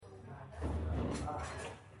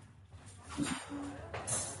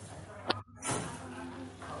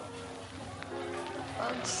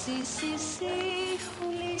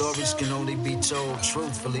Stories can only be told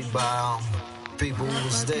truthfully by people who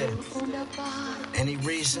was there. Any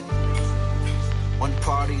reason one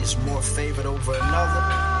party is more favored over another,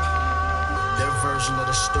 their version of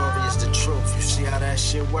the story is the truth. You see how that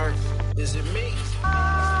shit work? Is it me?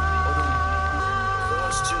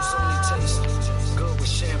 Orange juice only tastes good with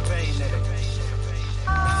champagne in it.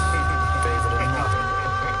 Favored another.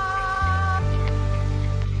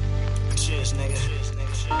 Cheers, nigga.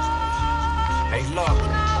 Hey, look.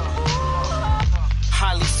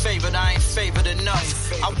 Highly favored, I ain't favored enough.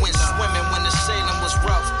 I went swimming when the sailing was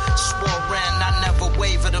rough. Swore ran, I never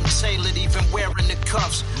wavered. I'm tailored, even wearing the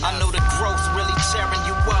cuffs. I know the growth really tearing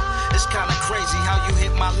you up. It's kinda crazy how you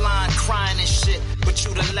hit my line crying and shit. But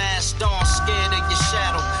you the last on, scared of your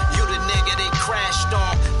shadow. You the nigga they crashed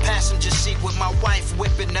on. Passenger seat with my wife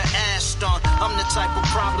whipping the ass on. I'm the type of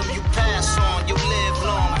problem you pass on. You live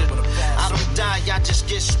longer. I don't die, I just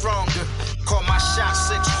get stronger. Call my shot,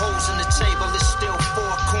 6 holes in the table, it's still 4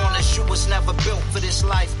 corners. You was never built for this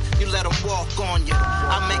life, you let them walk on you.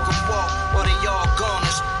 I make them walk, or they all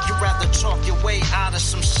goners. You rather talk your way out of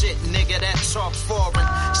some shit, nigga, that talk foreign.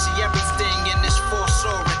 See everything in this force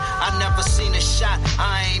soaring. I never seen a shot,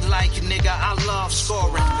 I ain't like you, nigga, I love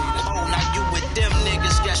scoring. Oh, now you with them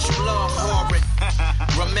niggas, guess you love whoring.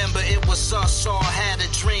 Remember it was us, all had a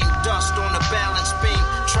dream. Dust on the balance beam,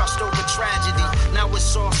 trust over tragedy. Now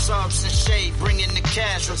it's all subs and shade, bringing the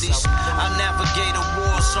casualties. I navigate a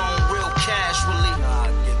war zone real casually.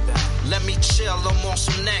 Let me chill, I'm on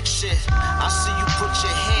some next shit. I see you put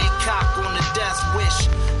your hand cocked on the death wish.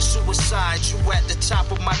 Suicide, you at the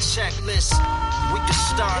top of my checklist. We can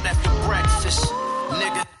start after breakfast,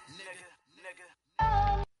 nigga.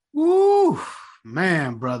 Woo,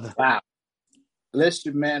 man, brother. Wow.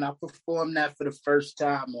 Listen, man, I performed that for the first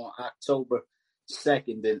time on October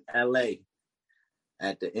 2nd in LA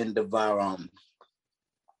at the end of our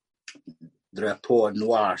Rapport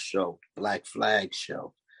Noir show, Black Flag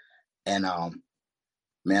show. And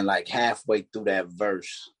man, like halfway through that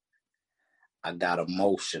verse, I got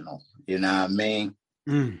emotional. You know what I mean?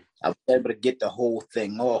 I was able to get the whole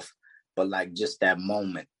thing off, but like just that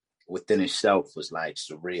moment within itself was like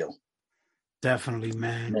surreal. Definitely,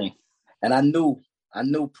 man. And I knew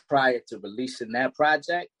prior to releasing that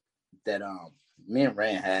project that me and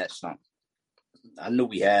Ran had something. I knew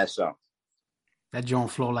we had something. That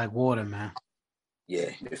joint flow like water, man.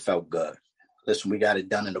 Yeah, it felt good. Listen, we got it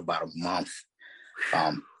done in about a month.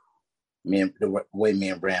 The way me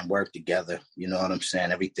and Ran worked together, you know what I'm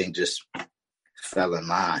saying? Everything just fell in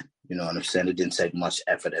line. You know what I'm saying? It didn't take much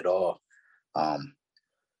effort at all.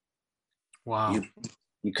 Wow.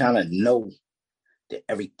 You kind of know that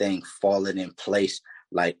everything falling in place.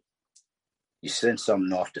 Like you send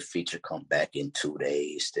something off, the feature come back in 2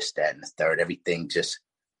 days, this, that, and the third. Everything just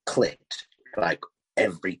clicked like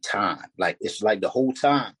every time. Like it's like the whole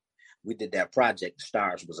time we did that project, the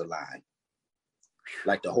stars was aligned.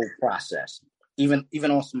 Like the whole process. Even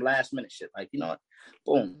on some last minute shit. Like, you know,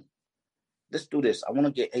 boom. Let's do this. I want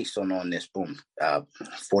to get Ason on this. Boom.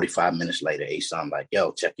 45 minutes later, Ason like,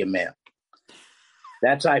 yo, check your mail.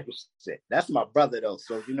 That type of shit. That's my brother, though.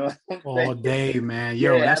 So, you know what I'm saying? All day, man.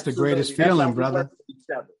 Yo, yeah, that's absolutely the greatest feeling, brother.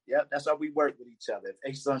 Yeah, that's how we work with each other.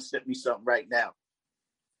 If Ason sent me something right now,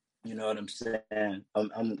 you know what I'm saying? I'm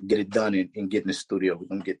going to get it done and get in the studio. We're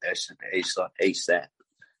going to get that shit to Ason ASAP.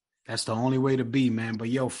 That's the only way to be, man. But,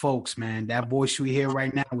 yo, folks, man, that voice we hear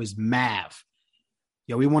right now is Mav.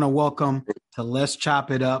 Yo, we want to welcome to Let's Chop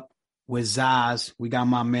It Up with Zaz. We got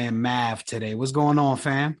my man Mav today. What's going on,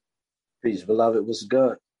 fam? Peace, beloved. What's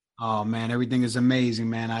good? Oh, man, everything is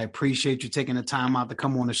amazing, man. I appreciate you taking the time out to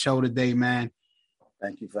come on the show today, man.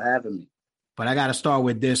 Thank you for having me. But I got to start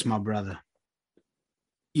with this, my brother.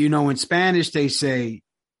 You know, in Spanish, they say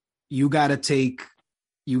you got to take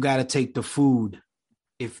the food.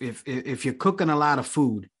 If you're cooking a lot of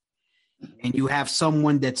food and you have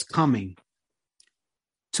someone that's coming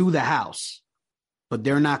to the house, but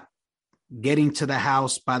they're not getting to the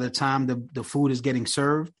house by the time the food is getting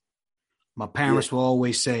served, my parents will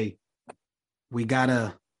always say, we got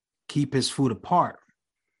to keep his food apart.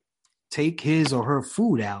 Take his or her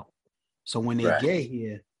food out. So when they get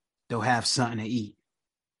here, they'll have something to eat.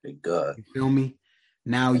 Good. You feel me?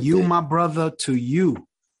 Now you, my brother, to you,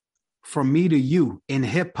 from me to you in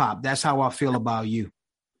hip hop, that's how I feel about you.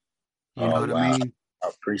 You know what I mean? I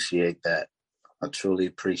appreciate that. I truly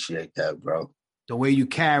appreciate that, bro. The way you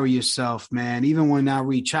carry yourself, man. Even when I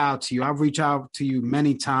reach out to you, I've reached out to you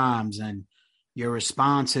many times and your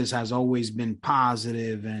responses has always been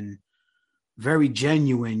positive and very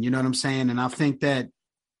genuine. You know what I'm saying? And I think that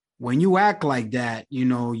when you act like that, you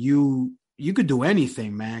know, you you could do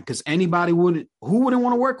anything, man. Because who wouldn't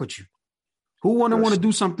want to work with you? Who wouldn't want to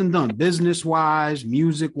do something done, business wise,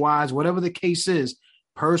 music wise, whatever the case is,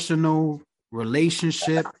 personal,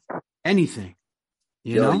 relationship, anything.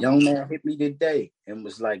 You know? A young man hit me today and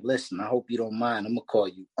was like, listen, I hope you don't mind. I'm going to call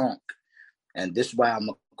you Unc. And this is why I'm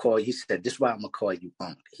going to call you. He said, this is why I'm going to call you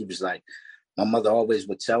Unc. He was like, my mother always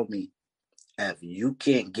would tell me, if you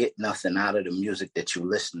can't get nothing out of the music that you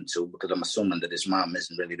listen to, because I'm assuming that his mom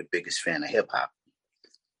isn't really the biggest fan of hip hop.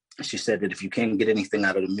 She said that if you can't get anything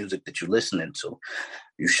out of the music that you're listening to,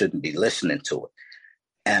 you shouldn't be listening to it.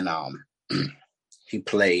 And he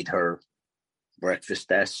played her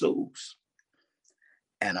Breakfast at Sue's.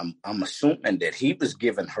 And I'm assuming that he was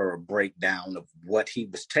giving her a breakdown of what he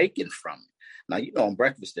was taking from it. Now, you know, on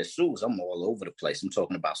Breakfast at Sue's, I'm all over the place. I'm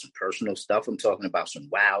talking about some personal stuff. I'm talking about some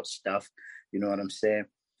wild stuff. You know what I'm saying?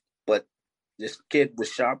 But this kid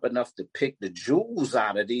was sharp enough to pick the jewels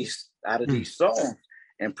out of these songs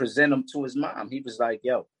and present them to his mom. He was like,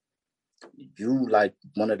 yo, you like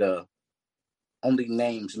one of the only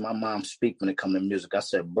names my mom speak when it comes to music. I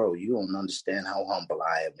said, bro, you don't understand how humble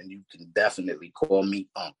I am. And you can definitely call me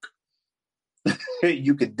Unc.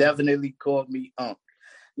 You could definitely call me Unc.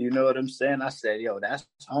 You know what I'm saying? I said, yo, that's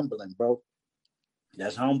humbling, bro.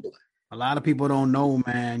 That's humbling. A lot of people don't know,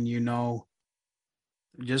 man, you know,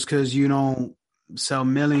 just because you don't sell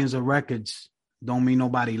millions of records don't mean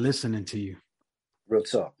nobody listening to you. Real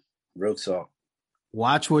talk. Real talk.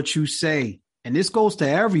 Watch what you say. And this goes to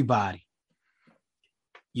everybody.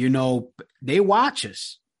 You know, they watch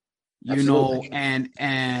us, you Absolutely. Know,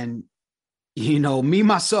 and, you know, me,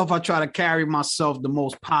 myself, I try to carry myself the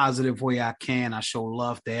most positive way I can. I show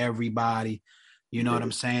love to everybody. You know what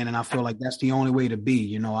I'm saying? And I feel like that's the only way to be.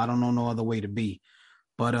 You know, I don't know no other way to be.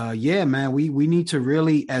 But yeah, man, we need to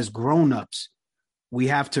really, as grown-ups, we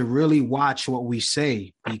have to really watch what we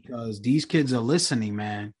say because these kids are listening,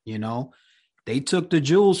 man. You know, they took the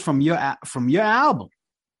jewels from your album,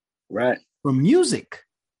 right? From music,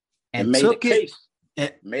 and took it.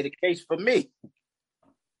 Made a case for me.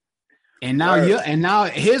 And now now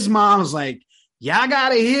his mom's like, y'all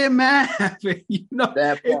gotta hear, man. You know,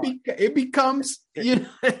 it becomes, you know,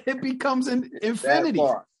 it becomes an infinity.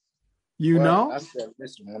 You know, I said,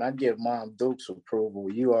 listen, when I give Mom Duke's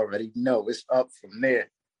approval, you already know it's up from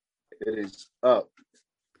there. It is up.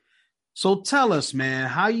 So tell us, man,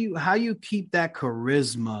 how you keep that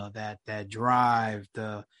charisma, that drive,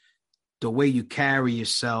 the way you carry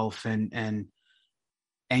yourself and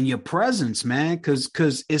your presence, man,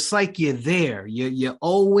 because it's like you're there. You're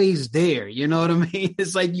always there. You know what I mean?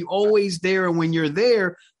 It's like you always there, and when you're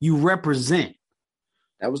there, you represent.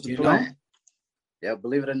 That was the plan. Know? Yeah,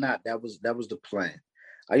 believe it or not, that was the plan.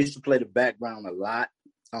 I used to play the background a lot,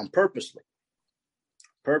 purposely,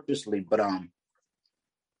 but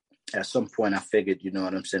at some point I figured, you know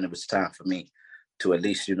what I'm saying, it was time for me to at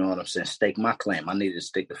least, you know what I'm saying, stake my claim. I needed to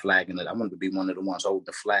stick the flag in it. I wanted to be one of the ones holding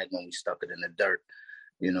the flag when we stuck it in the dirt.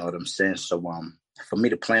 You know what I'm saying? So for me,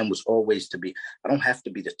 the plan was always to be, I don't have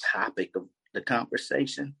to be the topic of the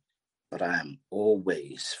conversation, but I am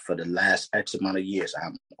always, for the last X amount of years,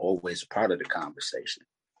 I'm always a part of the conversation.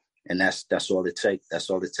 And that's all it takes. That's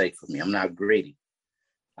all it takes for me. I'm not greedy.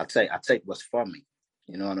 I take what's for me.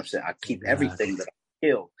 You know what I'm saying? I keep everything that I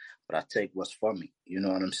kill, but I take what's for me. You know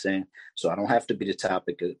what I'm saying? So I don't have to be the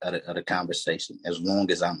topic of the conversation as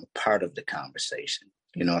long as I'm a part of the conversation.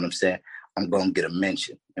 You know what I'm saying? I'm going to get a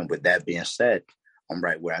mention. And with that being said, I'm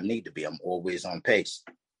right where I need to be. I'm always on pace.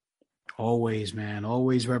 Always, man.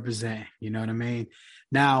 Always represent. You know what I mean?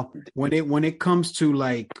 Now, when it comes to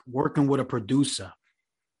like working with a producer,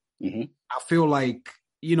 mm-hmm. I feel like,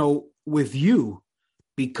 you know, with you,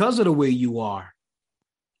 because of the way you are,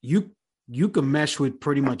 you can mesh with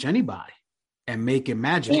pretty much anybody and make it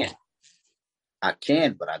magical. I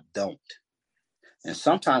can, but I don't. And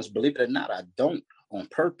sometimes, believe it or not, I don't on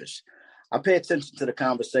purpose. I pay attention to the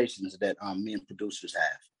conversations that me and producers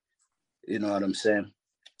have. You know what I'm saying?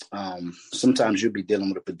 Sometimes you'll be dealing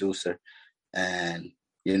with a producer and,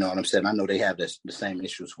 you know what I'm saying? I know they have the same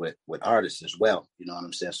issues with artists as well. You know what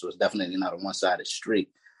I'm saying? So it's definitely not a one-sided street.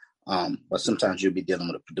 But sometimes you'll be dealing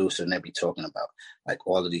with a producer and they'll be talking about like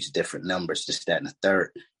all of these different numbers, this, that, and the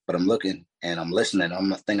third. But I'm looking and I'm listening.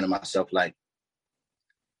 I'm thinking to myself, like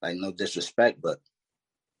no disrespect, but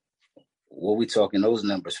what we talking those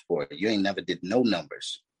numbers for? You ain't never did no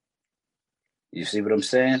numbers. You see what I'm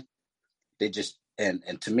saying? They just, and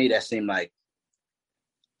to me, that seemed like,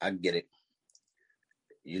 I get it.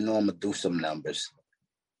 You know, I'm going to do some numbers.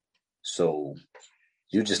 So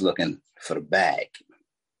you're just looking for the bag.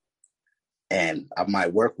 And I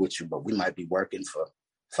might work with you, but we might be working for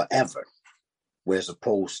forever. Whereas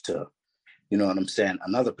opposed to you know what I'm saying,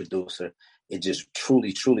 another producer, it just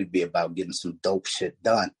truly, truly be about getting some dope shit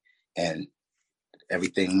done and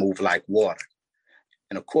everything move like water.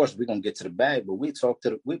 And of course, we're gonna get to the bag, but we talk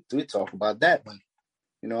about that when,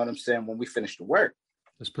 you know what I'm saying, when we finish the work.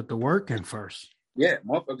 Let's put the work in first. Yeah,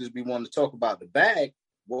 motherfuckers be wanting to talk about the bag.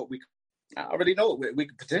 I already know what we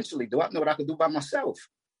could potentially do. I know what I can do by myself.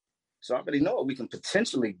 So I already know what we can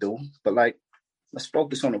potentially do. But like, let's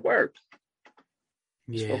focus on the work.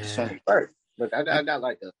 Let's focus on the work. Look, I got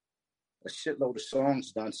like a shitload of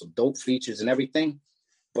songs done, some dope features and everything.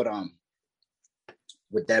 But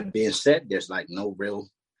with that being said, there's like no real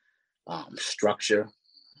structure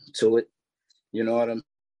to it. You know what I'm?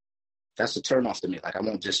 That's a turn off to me. Like, I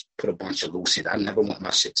won't just put a bunch of loose shit. I never want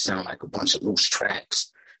my shit to sound like a bunch of loose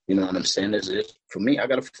tracks. You know what I'm saying? For me, I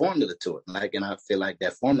got a formula to it. Like, and I feel like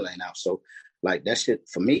that formula ain't out. So, like, that shit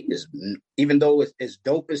for me is, even though it's as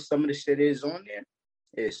dope as some of the shit is on there,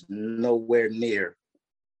 it's nowhere near,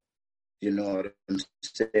 you know what I'm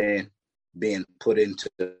saying, being put into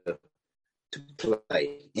to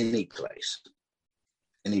play any place.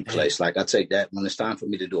 Like, I take that when it's time for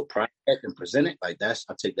me to do a project and present it, like I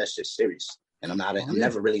take that shit serious. And I'm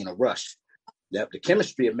never really in a rush. The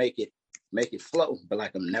chemistry will make it flow, but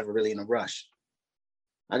like, I'm never really in a rush.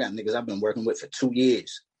 I got niggas I've been working with for 2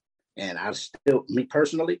 years, and I still, me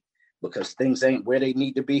personally, because things ain't where they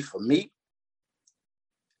need to be for me,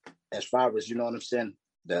 as far as, you know what I'm saying,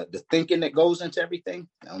 the thinking that goes into everything,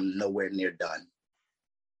 I'm nowhere near done.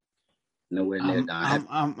 Nowhere near done.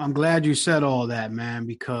 I'm glad you said all that, man,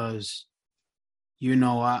 because, you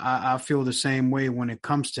know, I feel the same way when it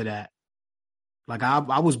comes to that. Like,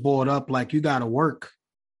 I was brought up like, you got to work.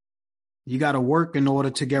 You got to work in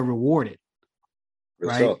order to get rewarded,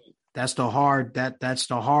 right? That's the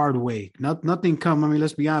hard way. Nothing come. I mean,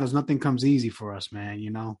 let's be honest. Nothing comes easy for us, man.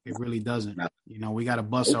 You know, it really doesn't. You know, we got to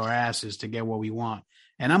bust our asses to get what we want,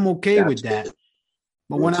 and I'm okay with that.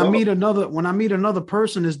 But when I meet another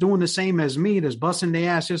person that's doing the same as me, that's busting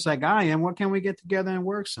their ass just like I am, what can we get together and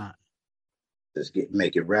work on? Let's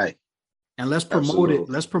make it right. And let's promote it.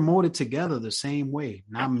 Let's promote it together the same way.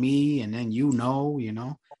 Not me and then you know.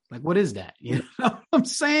 Like, what is that? You know what I'm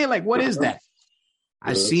saying? Like, what is that?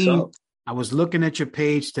 I was looking at your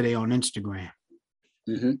page today on Instagram.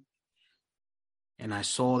 Mm-hmm. And I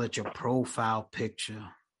saw that your profile picture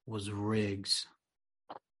was Riggs.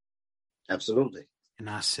 Absolutely. And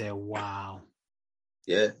I said, wow.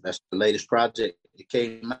 Yeah, that's the latest project. It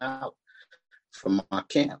came out from my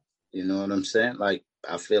camp. You know what I'm saying? Like,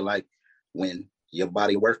 I feel like when your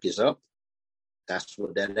body work is up, that's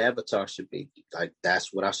what that avatar should be. Like,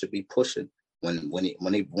 that's what I should be pushing.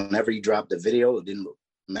 Whenever he dropped the video, it didn't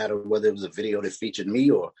matter whether it was a video that featured me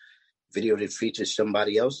or video that featured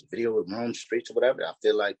somebody else, video with Rome Streets or whatever. I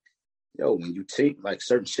feel like, yo, when you take, like,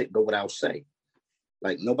 certain shit go without say.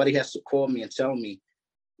 Like, nobody has to call me and tell me,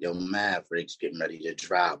 yo, Mavericks getting ready to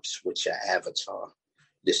drop, switch your avatar,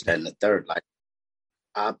 this, that, and the third. Like,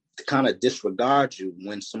 I kind of disregard you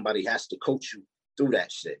when somebody has to coach you through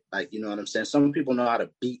that shit. Like, you know what I'm saying? Some people know how to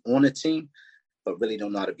be on a team, but really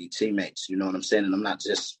don't know how to be teammates. You know what I'm saying? And I'm not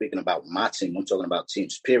just speaking about my team. I'm talking about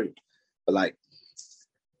teams, period. But like,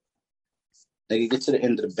 nigga, get to the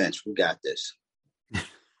end of the bench. We got this.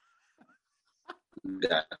 We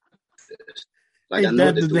got this. Like, I know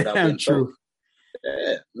what to do without being told.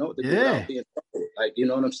 Yeah, know what to do without being told. Like, you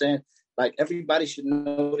know what I'm saying? Like, everybody should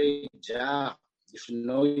know their job. You should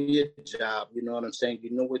know your job. You know what I'm saying?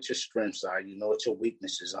 You know what your strengths are. You know what your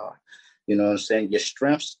weaknesses are. You know what I'm saying? Your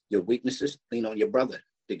strengths, your weaknesses, lean on your brother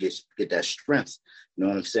to get that strength. You know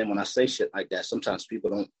what I'm saying? When I say shit like that, sometimes people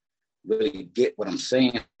don't really get what I'm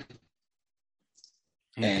saying.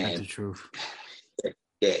 Ain't that the truth?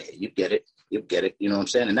 Yeah, you get it. You get it. You know what I'm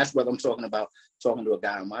saying? And that's what I'm talking about. Talking to a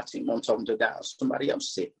guy on my team, I'm talking to a guy on somebody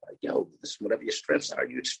else shit. Like, yo, this, whatever your strengths are,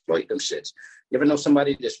 you exploit them shits. You ever know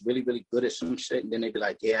somebody that's really, really good at some shit, and then they be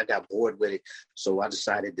like, yeah, I got bored with it. So I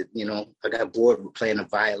decided that, you know, I got bored with playing the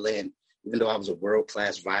violin, even though I was a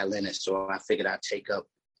world-class violinist. So I figured I'd take up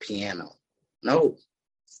piano. No,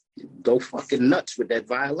 go fucking nuts with that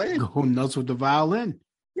violin. Go nuts with the violin.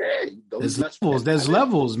 Yeah. There's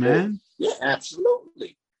levels, man. Yeah,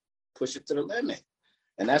 absolutely. Push it to the limit.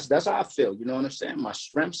 And that's how I feel. You know what I'm saying? My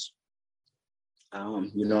strengths,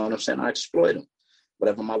 you know what I'm saying? I exploit them.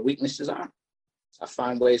 Whatever my weaknesses are, I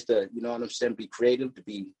find ways to, you know what I'm saying, be creative, to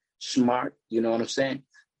be smart. You know what I'm saying?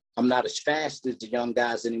 I'm not as fast as the young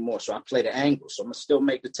guys anymore, so I play the angles. So I'm going to still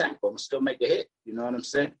make the tackle. I'm going to still make the hit. You know what I'm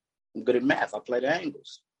saying? I'm good at math. I play the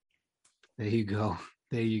angles. There you go.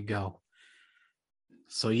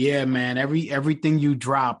 So, yeah, man, everything you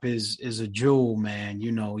drop is a jewel, man.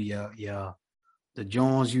 You know, the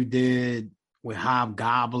Jones you did, with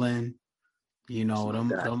Hobgoblin. You know,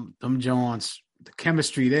 them Jones, the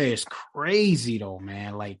chemistry there is crazy though,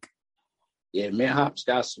 man. Like, yeah, me and Hops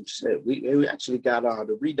got some shit. We actually got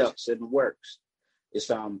the Redux in the works. It's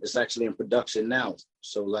actually in production now.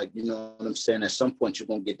 So like, you know what I'm saying? At some point you're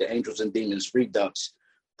gonna get the Angels and Demons Redux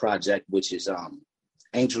project, which is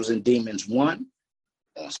Angels and Demons 1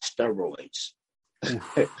 on steroids.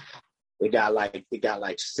 They got like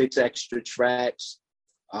 6 extra tracks.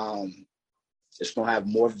 It's gonna have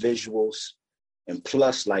more visuals, and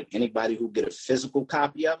plus, like anybody who get a physical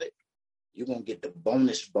copy of it, you're gonna get the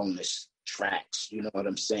bonus tracks. You know what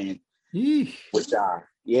I'm saying? Eesh. Which are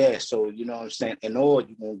so you know what I'm saying. And all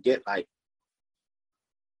you're gonna get like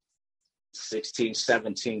 16,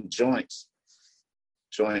 17 joints.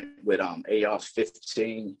 Joint with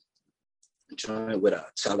AR-15. Joint with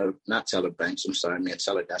not Teller Banks. I'm sorry, man.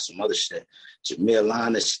 Teller got some other shit. Jamil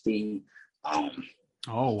Honesty. Oh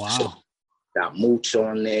wow. So got Mooch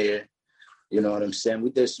on there. You know what I'm saying? We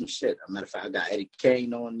did some shit. As a matter of fact, I got Eddie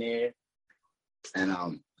Kane on there. And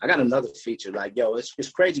I got another feature. Like, yo,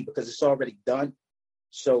 it's crazy because it's already done.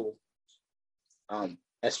 So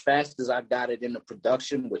as fast as I got it into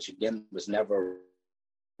production, which again was never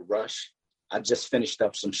a rush, I just finished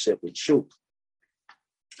up some shit with Choop.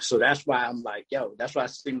 So that's why I'm like, yo, that's why I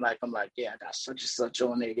seem like I'm like, yeah, I got such and such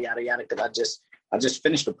on there, yada yada, because I just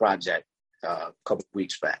finished the project a couple of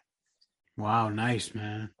weeks back. Wow, nice,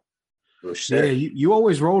 man. Yeah, you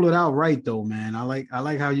always roll it out right though, man. I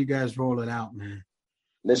like how you guys roll it out, man.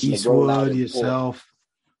 Listen, Eastwood, yourself.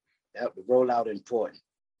 Yep, the rollout important.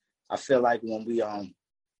 I feel like when we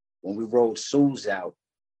rolled Suze out,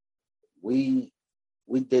 we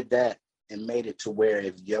did that and made it to where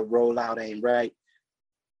if your rollout ain't right,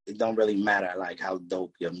 it don't really matter like how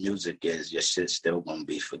dope your music is, your shit's still gonna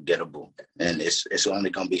be forgettable. And it's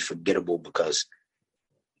only gonna be forgettable because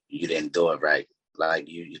you didn't do it right. Like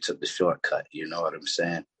you took the shortcut, you know what I'm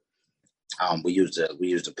saying? We used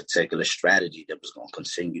a particular strategy that was gonna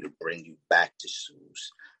continue to bring you back to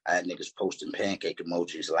Suze. I had niggas posting pancake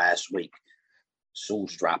emojis last week.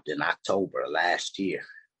 Suze dropped in October last year.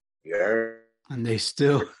 You heard? And they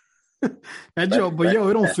still that joke, but yo,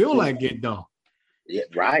 it don't feel like it though. Yeah,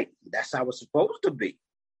 right. That's how it's supposed to be.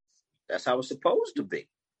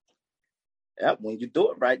 Yep, when you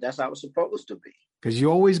do it right, that's how it's supposed to be. Because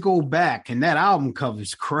you always go back, and that album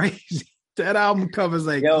cover's crazy. That album cover's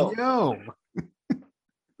like, yo.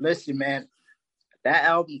 Listen, man, that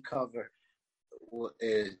album cover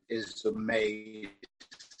is amazing.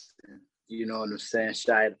 You know what I'm saying?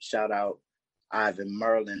 Shout out Ivan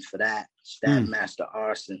Merlin for that. Stabmaster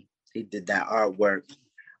Arson. He did that artwork.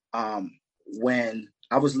 When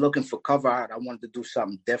I was looking for cover art, I wanted to do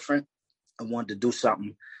something different. I wanted to do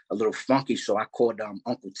something a little funky, so I called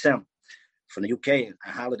Uncle Tim from the UK, and I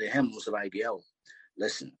hollered at him and was like, yo,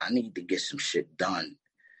 listen, I need to get some shit done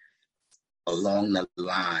along the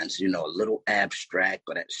lines, you know, a little abstract,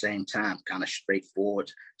 but at the same time, kind of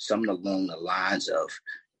straightforward, something along the lines of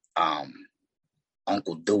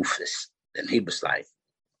Uncle Doofus. And he was like,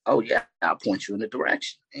 oh, yeah, I'll point you in the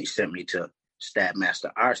direction. And he sent me to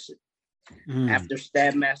Stabmaster Arson. After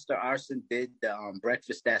Stabmaster Arson did the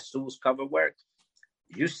Breakfast at Sue's cover work,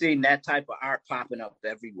 you seen that type of art popping up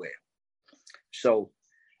everywhere. So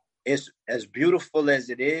it's as beautiful as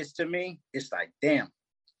it is to me. It's like, damn,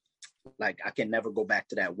 like I can never go back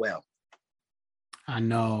to that well. I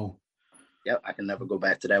know. Yep, I can never go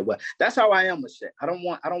back to that well. That's how I am with shit. I don't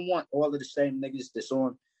want all of the same niggas that's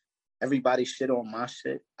on everybody's shit on my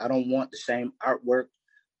shit. I don't want the same artwork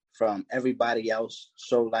from everybody else.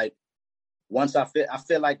 So like, once I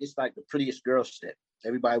feel like it's like the prettiest girl shit.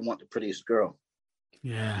 Everybody want the prettiest girl.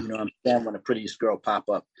 Yeah. You know what I'm saying? When the prettiest girl pop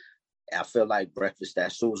up, I feel like Breakfast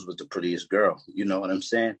at Sue's was the prettiest girl. You know what I'm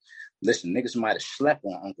saying? Listen, niggas might have slept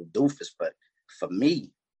on Uncle Doofus, but for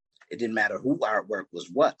me, it didn't matter who artwork was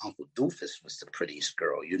what. Uncle Doofus was the prettiest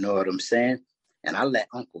girl. You know what I'm saying? And I let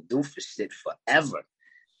Uncle Doofus sit forever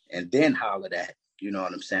and then hollered at, you know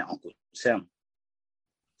what I'm saying, Uncle Tim.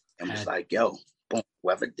 And was like, yo, boom,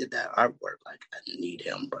 whoever did that artwork, like, I need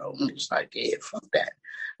him, bro. And it's like, yeah, fuck that.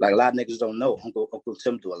 Like, a lot of niggas don't know. Uncle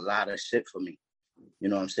Tim do a lot of shit for me. You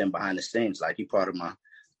know what I'm saying? Behind the scenes. Like, he part of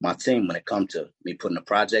my team when it comes to me putting the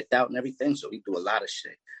project out and everything. So he do a lot of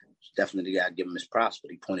shit. Definitely gotta give him his props,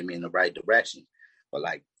 but he pointed me in the right direction. But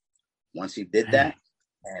like, once he did that,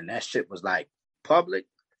 and that shit was like public,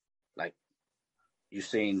 like, you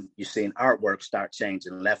seen artwork start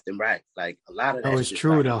changing left and right. Like a lot of that. Oh, it's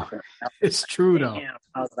true though. It's true though.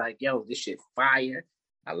 I was like, yo, this shit fire.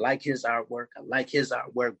 I like his artwork,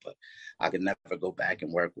 but I could never go back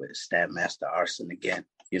and work with Stabmaster Arson again.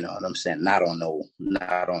 You know what I'm saying? Not on no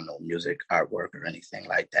music artwork or anything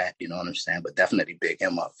like that. You know what I'm saying? But definitely big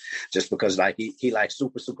him up, just because like he like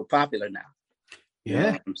super popular now. You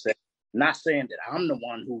know what I'm saying? Not saying that I'm the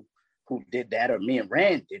one who did that or me and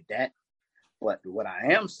Rand did that, but what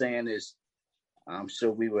I am saying is I'm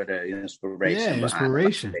sure we were the inspiration. Yeah,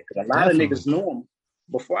 inspiration. A lot of niggas knew him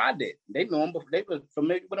before I did. They knew him. They were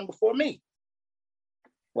familiar with him before me.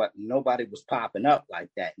 But nobody was popping up like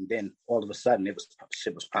that. And then all of a sudden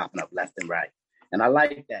shit was popping up left and right. And I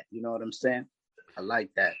like that. You know what I'm saying? I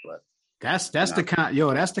like that. But that's the kind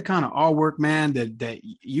of artwork, man, that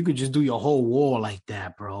you could just do your whole wall like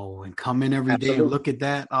that, bro. And come in every day and look at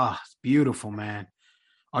that. Oh, it's beautiful, man.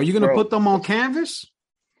 Are you gonna put them on canvas?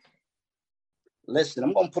 Listen,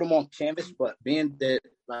 I'm gonna put them on canvas, but being that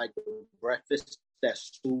like the breakfast that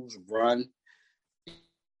schools run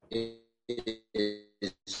it's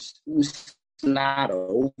not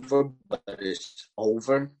over, but it's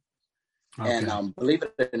over. Okay. And believe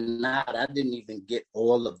it or not, I didn't even get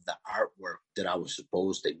all of the artwork that I was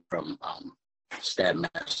supposed to from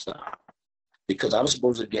Stabmaster, because I was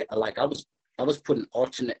supposed to get I was putting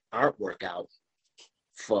alternate artwork out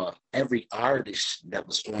for every artist that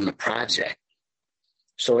was on the project.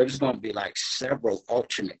 So it was going to be like several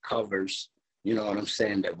alternate covers, you know what I'm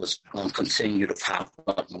saying, that was going to continue to pop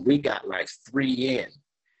up. And we got like 3 in.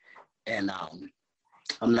 And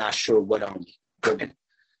I'm not sure what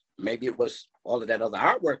maybe it was all of that other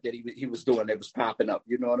artwork that he was doing that was popping up.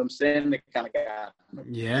 You know what I'm saying? They kind of got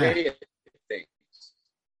things.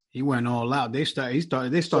 He went all out. They started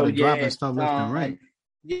dropping stuff left and right.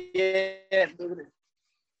 Yeah,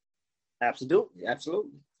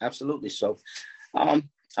 absolutely. So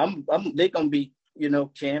they're gonna be,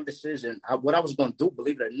 canvases, and what I was gonna do,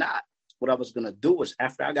 believe it or not, what I was gonna do was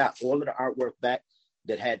after I got all of the artwork back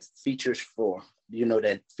that had features for,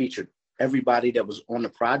 that featured everybody that was on the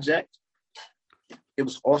project, it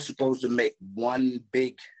was all supposed to make one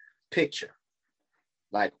big picture.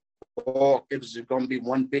 Like, it was going to be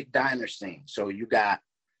one big diner scene. So you got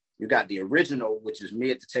the original, which is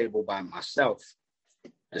me at the table by myself.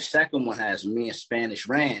 The second one has me and Spanish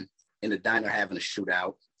Rand in the diner having a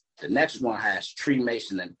shootout. The next one has Tree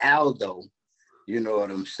Mason and Aldo, you know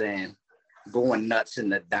what I'm saying, going nuts in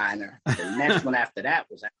the diner. The next one after that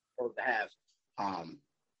was supposed to have, I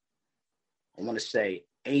want to say,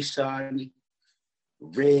 Ason,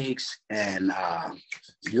 Riggs, and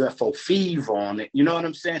UFO Fever on it. You know what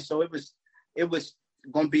I'm saying? So it was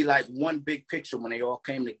going to be like one big picture when they all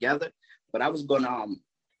came together. But I was going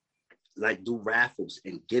to do raffles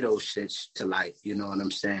and get those shits to you know what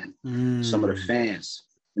I'm saying? Some of the fans,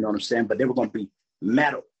 you know what I'm saying? But they were going to be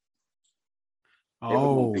metal.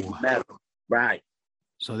 Metal, right?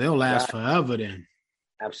 So they'll last forever then.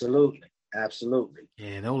 Absolutely.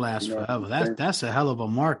 Yeah, they'll last forever. That's a hell of a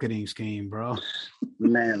marketing scheme, bro.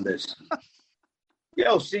 Man, listen.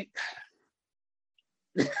 Yo, see.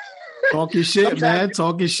 Talk your shit, man.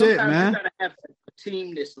 Talk your shit, man. You gotta have a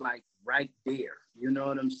team that's like right there. You know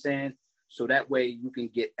what I'm saying? So that way you can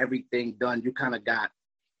get everything done. You kind of got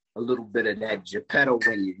a little bit of that Geppetto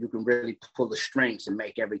in you. You can really pull the strings and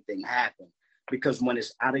make everything happen. Because when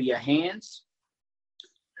it's out of your hands,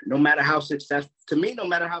 no matter how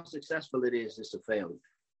successful it is, it's a failure.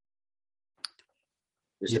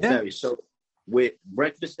 It's a failure. So with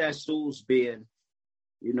Breakfast at Sue's being,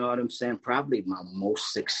 you know what I'm saying, probably my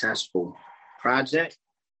most successful project,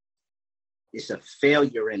 it's a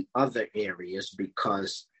failure in other areas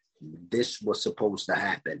because this was supposed to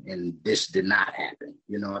happen and this did not happen.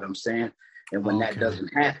 You know what I'm saying? And when that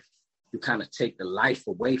doesn't happen, you kind of take the life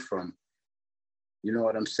away from, you know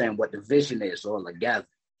what I'm saying, what the vision is all together.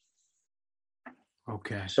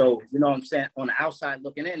 Okay. So, you know what I'm saying? On the outside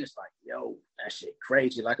looking in, it's like, yo, that shit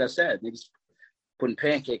crazy. Like I said, niggas putting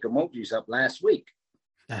pancake emojis up last week.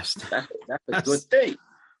 That's a good thing.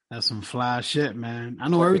 That's some fly shit, man. I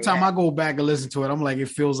know every time I go back and listen to it, I'm like, it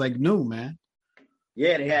feels like new, man.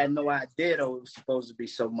 Yeah, they had no idea, though, it was supposed to be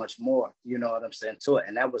so much more, you know what I'm saying, to it.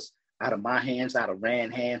 And that was out of my hands, out of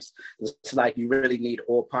Rand's hands. It's like you really need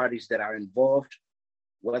all parties that are involved,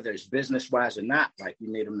 whether it's business-wise or not, like you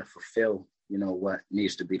need them to fulfill, you know, what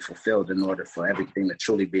needs to be fulfilled in order for everything to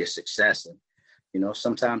truly be a success. And, you know,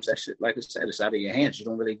 sometimes that shit, like I said, it's out of your hands. You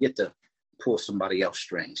don't really get to pull somebody else's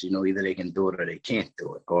strings. You know, either they can do it or they can't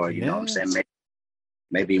do it. Or, you know what I'm saying,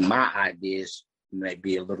 maybe my ideas may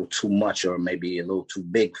be a little too much or maybe a little too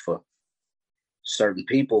big for certain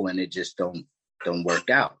people, and it just don't work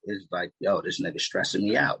out. It's like, yo, this nigga stressing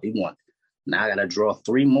me out. Now I gotta draw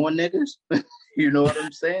 3 more niggas. You know what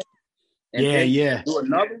I'm saying? And yeah. Do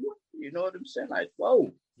another one. You know what I'm saying? Like,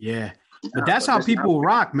 whoa. Yeah. But that's how people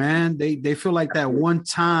rock, man. They feel like that one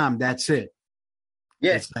time, that's it.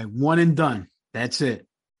 Yeah. It's like one and done. That's it.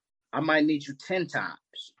 I might need you 10 times.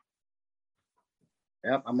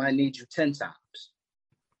 Yep, I might need you 10 times.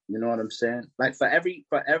 You know what I'm saying? Like for every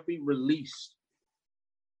release,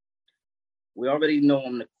 we already know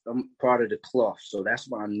I'm part of the cloth, so that's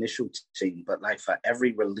my initial team. But like for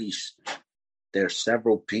every release, there's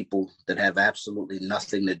several people that have absolutely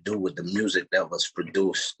nothing to do with the music that was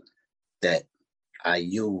produced that I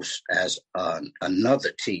use as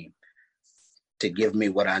another team to give me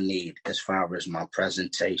what I need as far as my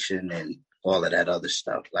presentation and all of that other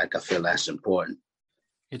stuff. Like, I feel that's important.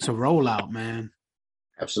 It's a rollout, man.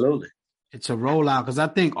 Absolutely. It's a rollout because I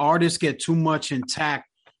think artists get too much intact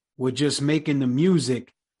with just making the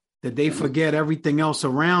music that they forget everything else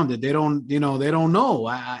around it. They don't know.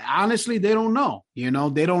 I honestly, they don't know. They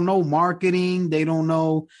don't know marketing. They don't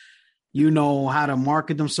know, how to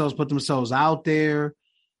market themselves, put themselves out there,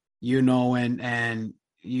 and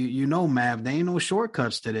Mav, there ain't no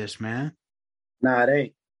shortcuts to this, man. Nah,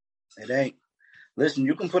 it ain't. Listen,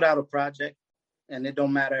 you can put out a project and it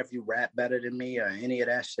don't matter if you rap better than me or any of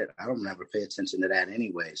that shit. I don't ever pay attention to that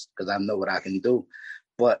anyways, because I know what I can do.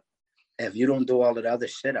 But if you don't do all of the other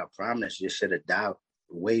shit, I promise your shit will die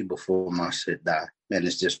way before my shit die. And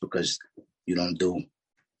it's just because you don't do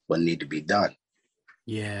what need to be done.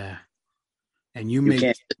 Yeah. And you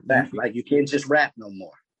can't just rap no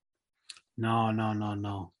more.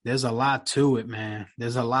 No. There's a lot to it, man.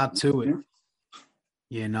 There's a lot to it,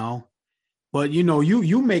 But,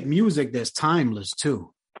 you make music that's timeless,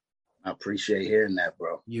 too. I appreciate hearing that,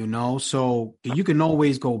 bro. So you can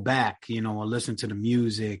always go back, and listen to the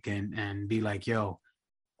music and be like, yo,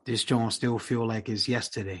 this joint still feel like it's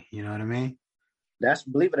yesterday. You know what I mean? That's,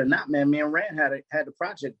 believe it or not, man, me and Rand had the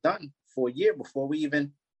project done for a year before we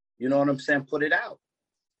even, put it out.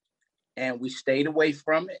 And we stayed away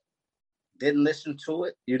from it. Didn't listen to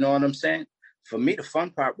it. You know what I'm saying? For me, the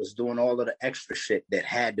fun part was doing all of the extra shit that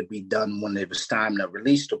had to be done when it was time to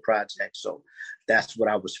release the project. So that's what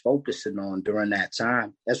I was focusing on during that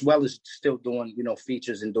time, as well as still doing,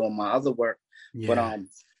 features and doing my other work. Yeah. But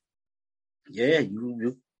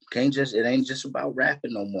you can't it ain't just about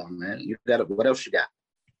rapping no more, man. You got what else you got?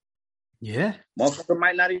 Yeah. Motherfucker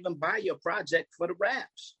might not even buy your project for the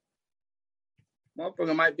raps.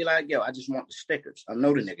 Motherfucker might be like, yo, I just want the stickers. I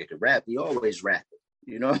know the nigga can rap. He always rapping.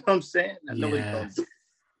 You know what I'm saying? I know what he's going to do.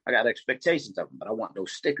 I got expectations of him, but I want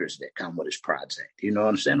those stickers that come with his project. You know what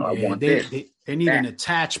I'm saying? Or I want they need an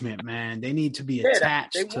attachment, man. They need to be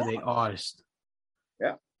attached to their artist.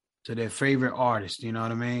 Yeah. To their favorite artist. You know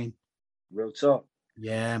what I mean? Real talk.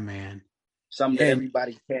 Yeah, man. Something that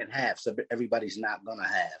everybody can't have. So everybody's not going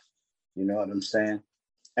to have. You know what I'm saying?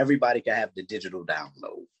 Everybody can have the digital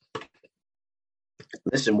download.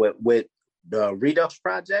 Listen, with the Redux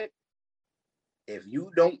project, if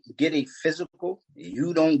you don't get a physical,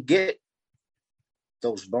 you don't get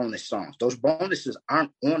those bonus songs. Those bonuses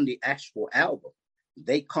aren't on the actual album.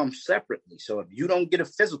 They come separately. So if you don't get a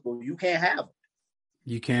physical, you can't have them.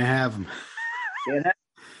 You can't have them. Can't have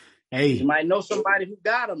them. Hey. You might know somebody who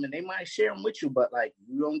got them and they might share them with you, but like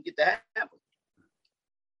you don't get to have them.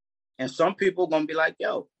 And some people are going to be like,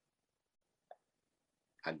 yo,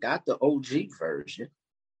 I got the OG version.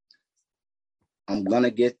 I'm going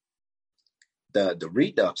to get the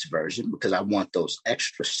Redux version because I want those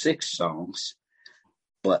extra 6 songs,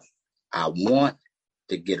 but I want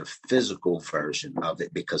to get a physical version of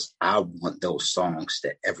it because I want those songs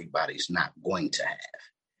that everybody's not going to have.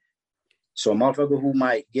 So a motherfucker who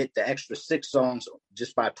might get the extra 6 songs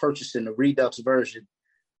just by purchasing the Redux version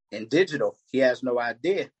in digital, he has no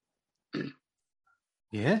idea.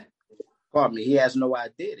 Yeah. Pardon me, he has no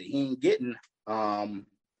idea that he ain't getting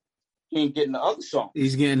the other songs.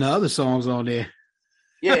 He's getting the other songs on there.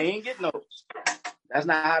 Yeah, he ain't getting those. That's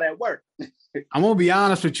not how that works. I'm going to be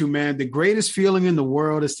honest with you, man. The greatest feeling in the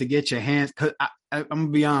world is to get your hands. Cause I'm going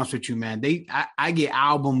to be honest with you, man. I get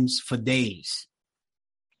albums for days.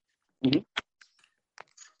 Mm-hmm.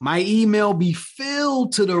 My email be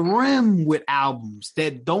filled to the rim with albums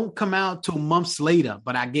that don't come out till months later,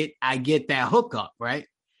 but I get that hookup, right?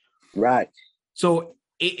 Right. So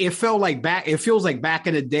it feels like back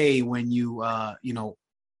in the day when you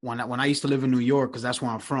when I used to live in New York, because that's where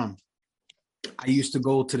I'm from. I used to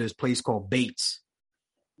go to this place called Bates.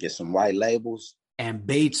 Get some white labels. And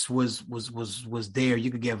Bates was there. You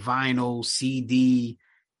could get vinyl, CD,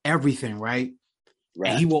 everything, right?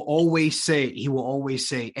 Right. And he will always say,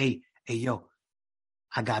 hey, yo,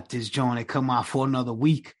 I got this joint that come out for another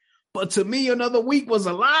week. But to me, another week was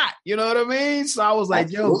a lot. You know what I mean? So I was like,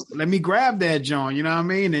 yo, let me grab that John. You know what I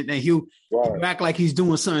mean? And he'll act like he's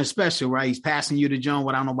doing something special, right? He's passing you the John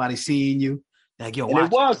without nobody seeing you. Like, yo, watch.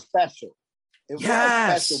 It was special. It was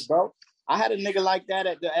special, bro. I had a nigga like that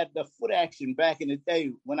at the Foot Action back in the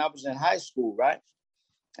day when I was in high school, right?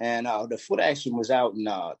 And the Foot Action was out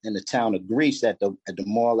in the town of Greece at the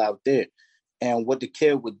mall out there. And what the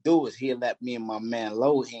kid would do is he'd let me and my man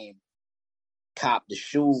Lohim cop the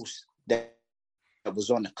shoes that was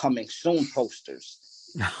on the coming soon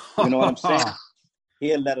posters. You know what I'm saying?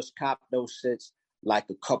 He'd let us cop those shits like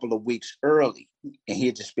a couple of weeks early. And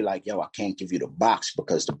he'd just be like, yo, I can't give you the box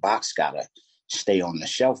because the box gotta stay on the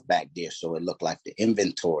shelf back there so it looked like the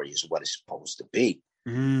inventory is what it's supposed to be.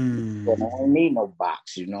 But I don't need no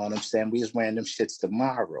box, you know what I'm saying? We just wearing them shits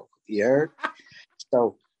tomorrow. You heard?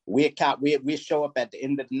 So we show up at the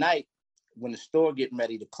end of the night when the store getting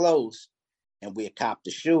ready to close, and we cop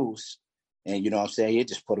the shoes, and you know what I'm saying? He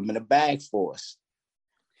just put them in a bag for us.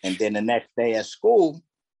 And then the next day at school,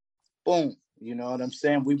 boom, you know what I'm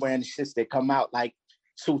saying? We wearing the shits that come out like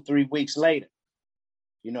 2-3 weeks later,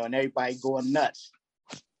 you know, and everybody going nuts.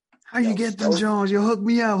 How you get them Jones? You hook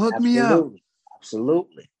me up, me up.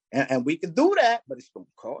 Absolutely. And we can do that, but it's going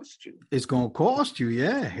to cost you. It's going to cost you.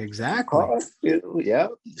 Yeah, exactly. Cost you. Yeah.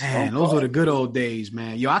 Man, those were the good old days,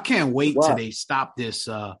 man. Yo, I can't wait till they stop this.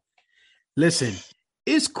 Listen,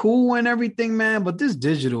 it's cool and everything, man, but this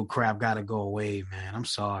digital crap got to go away, man. I'm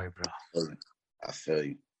sorry, bro. I feel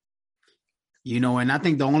you. You know, and I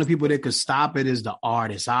think the only people that could stop it is the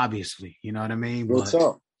artists, obviously. You know what I mean? What's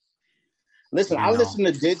up? Listen, I listen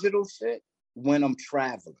to digital shit when I'm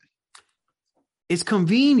traveling. It's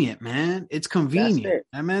convenient, man. It's convenient.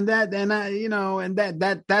 I mean,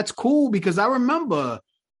 that's cool because I remember,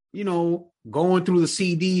 you know, going through the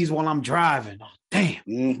CDs while I'm driving. Oh, damn.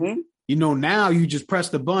 Mm-hmm. You know, now you just press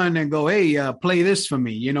the button and go, hey, play this for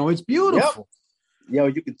me. You know, it's beautiful. Yep. Yo,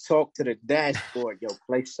 you can talk to the dashboard. Yo,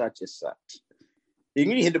 play such and such. You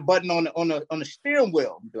can hit the button on the steering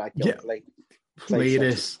wheel. Be like, yo, play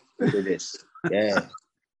this. Play this. Yeah,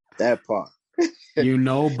 that part. You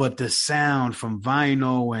know, but the sound from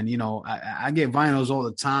vinyl, and you know, I get vinyls all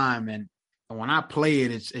the time, and when I play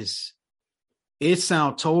it, it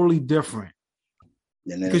sounds totally different.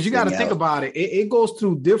 Because you got to think about it. It goes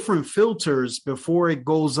through different filters before it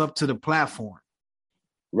goes up to the platform.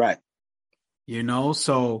 Right. You know,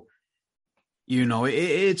 so you know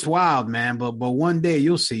it's wild, man. But one day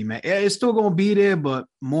you'll see, man. It's still gonna be there, but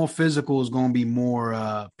more physical is gonna be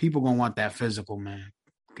more. People gonna want that physical, man.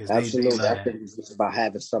 Absolutely. I think it's just about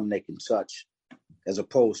having something they can touch as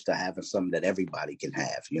opposed to having something that everybody can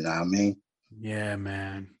have. You know what I mean? Yeah,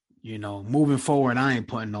 man. You know, moving forward, I ain't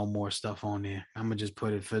putting no more stuff on there. I'm going to just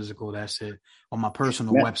put it physical. That's it. On my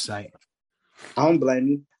personal website. I don't blame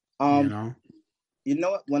you. You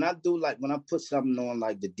know what? When I put something on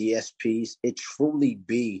like the DSPs, it truly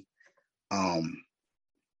be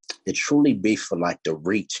for like the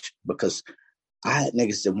reach, because I had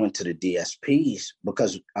niggas that went to the DSPs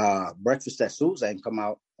because Breakfast at Sue's ain't come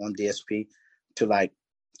out on DSP till like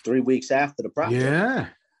 3 weeks after the project. Yeah.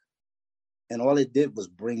 And all it did was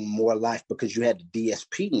bring more life because you had the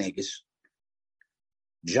DSP niggas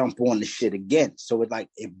jump on the shit again. So it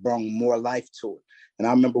brought more life to it. And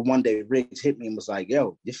I remember one day Riggs hit me and was like,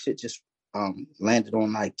 yo, this shit just landed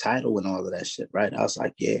on like Tidal and all of that shit, right? I was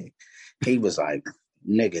like, yeah. He was like,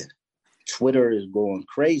 nigga, Twitter is going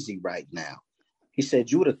crazy right now. He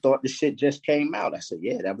said, you would have thought the shit just came out. I said,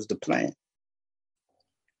 yeah, that was the plan.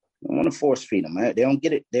 I don't want to force feed them. They don't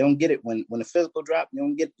get it. They don't get it when the physical drop. They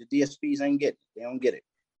don't get it. The DSPs ain't get it. They don't get it.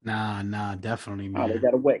 Nah, definitely, man. They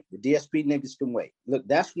gotta wait. The DSP niggas can wait. Look,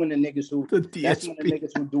 that's when the niggas who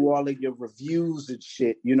do all of your reviews and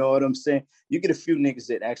shit. You know what I'm saying? You get a few niggas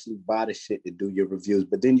that actually buy the shit to do your reviews,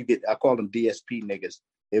 but then I call them DSP niggas.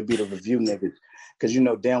 It'll be the review niggas because you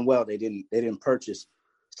know damn well they didn't purchase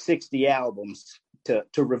 60 albums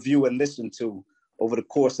to review and listen to over the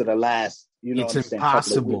course of the last. You know, it's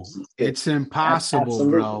impossible. It's impossible,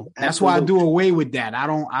 bro. That's why I do away with that. I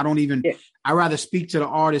don't even. Yeah. I rather speak to the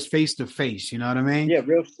artist face to face. You know what I mean? Yeah,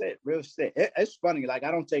 real shit. It's funny. Like I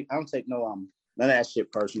don't take no none of that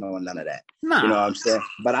shit personal and none of that. Nah. You know what I'm saying?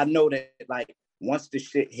 But I know that like once the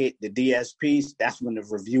shit hit the DSPs, that's when the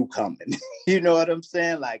review coming. You know what I'm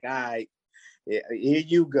saying? Like, all right, here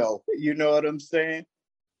you go. You know what I'm saying?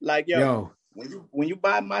 Like, yo. When you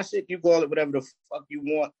buy my shit, you call it whatever the fuck you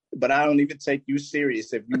want, but I don't even take you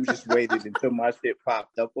serious if you just waited until my shit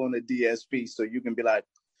popped up on the DSP so you can be like,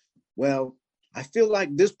 well, I feel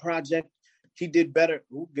like this project, he did better.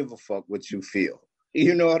 Who give a fuck what you feel?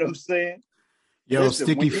 You know what I'm saying? Yo, listen,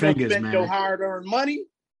 sticky fingers, man. Your hard-earned money,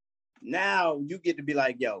 Now you get to be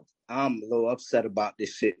like, yo, I'm a little upset about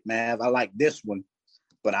this shit, man. I like this one,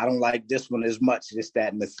 but I don't like this one as much, this,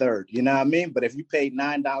 that, and the third. You know what I mean? But if you paid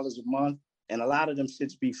 $9 a month, and a lot of them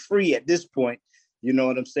shits be free at this point, you know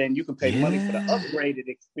what I'm saying? You can pay money for the upgraded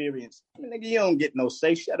experience. I mean, nigga, you don't get no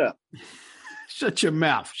say. Shut up. Shut your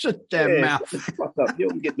mouth. Shut that mouth. Fuck up. You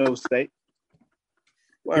don't get no say.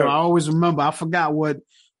 Yo, I always remember, I forgot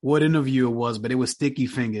what interview it was, but it was Sticky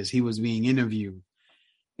Fingers. He was being interviewed.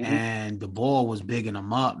 Mm-hmm. And the ball was bigging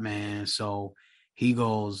him up, man. So he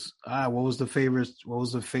goes, all right, what was the favorite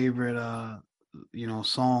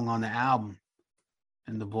song on the album?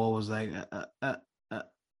 And the ball was like,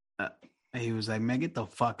 and he was like, man, get the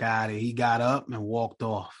fuck out of here. He got up and walked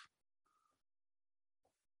off.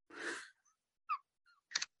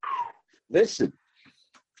 Listen,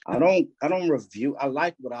 I don't review. I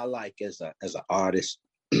like what I like as an artist,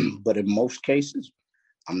 but in most cases,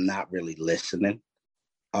 I'm not really listening.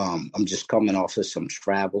 I'm just coming off of some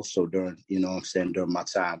travel. So during my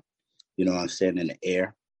time, in the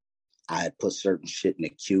air, I had put certain shit in the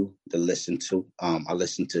queue to listen to. I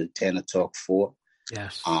listened to Tana Talk 4.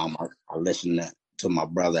 Yes. I listened to my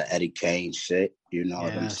brother Eddie Kane shit. You know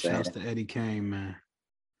what I'm saying? Shouts to Eddie Kane, man.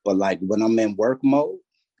 But like when I'm in work mode,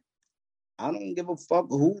 I don't give a fuck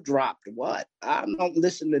who dropped what. I don't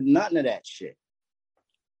listen to none of that shit.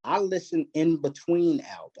 I listen in between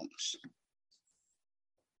albums.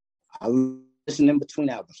 I'm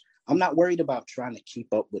not worried about trying to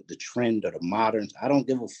keep up with the trend or the moderns. I don't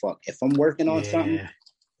give a fuck. If I'm working on something,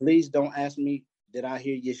 please don't ask me, did I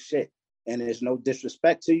hear your shit? And there's no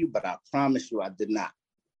disrespect to you, but I promise you I did not.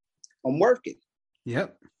 I'm working.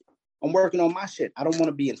 Yep. I'm working on my shit. I don't want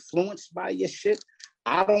to be influenced by your shit.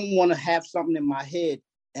 I don't want to have something in my head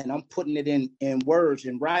and I'm putting it in words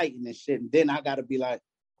and writing and shit. And then I got to be like,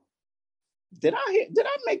 did I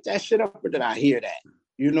make that shit up or did I hear that?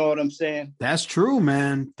 You know what I'm saying? That's true,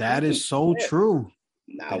 man. That is so true.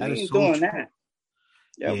 Nah, we ain't doing that.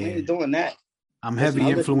 Yeah, we ain't doing that. I'm heavy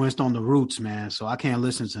influenced on the Roots, man. So I can't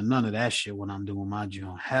listen to none of that shit when I'm doing my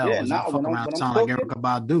job. Hell, I fuck around sound like Erykah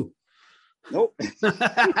Badu. Nope.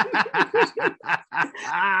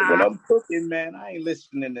 When I'm cooking, man, I ain't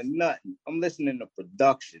listening to nothing. I'm listening to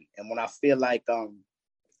production. And when I feel like I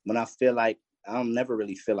don't never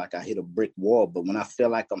really feel like I hit a brick wall, but when I feel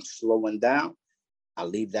like I'm slowing down, I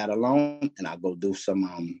leave that alone and I go do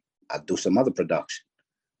some other production.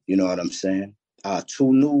 You know what I'm saying?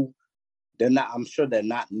 Two new, I'm sure they're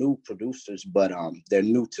not new producers, but they're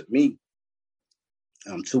new to me.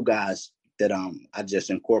 Two guys that I just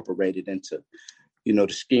incorporated into, the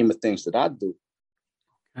scheme of things that I do.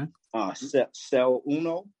 Okay. Cell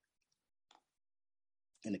Uno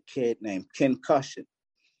and a kid named Ken Cushion.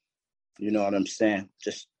 You know what I'm saying?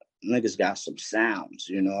 Just niggas got some sounds,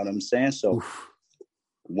 you know what I'm saying? So oof.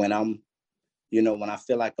 When I'm, when I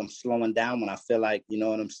feel like I'm slowing down, when I feel like, you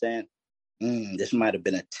know what I'm saying? This might have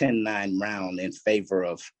been a 10-9 round in favor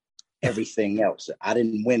of everything else. I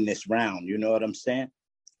didn't win this round, you know what I'm saying?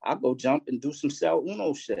 I'll go jump and do some Cell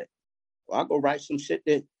Uno shit. Or I'll go write some shit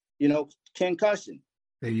that, Ken Cushion.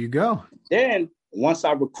 There you go. Then once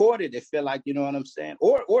I record it, feel like, you know what I'm saying?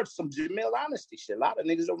 Or some Jamil Honesty shit. A lot of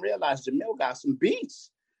niggas don't realize Jamil got some beats.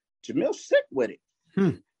 Jamil's sick with it.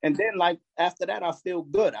 And then like after that, I feel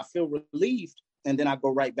good. I feel relieved. And then I go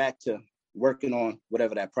right back to working on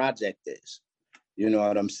whatever that project is. You know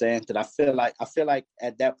what I'm saying? Because I feel like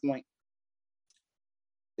at that point,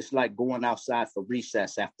 it's like going outside for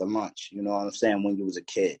recess after lunch. You know what I'm saying? When you was a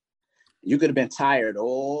kid, you could have been tired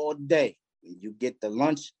all day. When you get the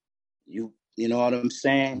lunch, you know what I'm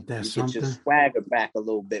saying? That's you get your swagger back a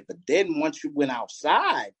little bit. But then once you went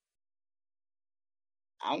outside,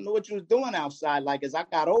 I don't know what you was doing outside. Like as I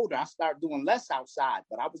got older, I started doing less outside,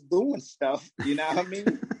 but I was doing stuff. You know what I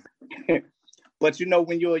mean? But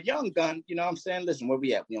when you're a young gun, you know what I'm saying? Listen, where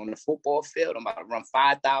we at? We on the football field. I'm about to run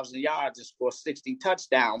 5,000 yards and score 60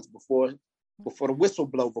 touchdowns before the whistle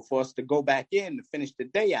blow, before us to go back in to finish the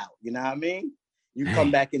day out. You know what I mean? You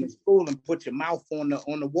come back into school and put your mouth on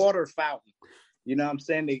the water fountain. You know what I'm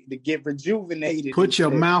saying? To get rejuvenated. Put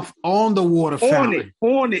your mouth on the water fountain.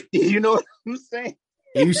 On it. You know what I'm saying?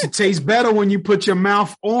 It used to taste better when you put your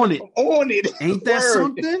mouth on it. On it. Ain't that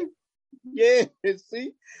something? Yeah,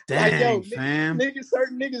 see? Dang, like, fam.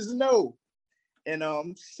 Certain niggas know.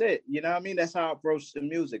 And shit, you know what I mean? That's how I approach the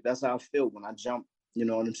music. That's how I feel when I jump, you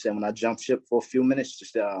know what I'm saying? When I jump ship for a few minutes,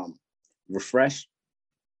 just refresh,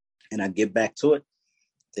 and I get back to it,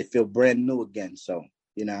 they feel brand new again. So,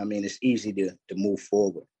 you know what I mean? It's easy to move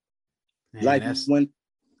forward. Man, like when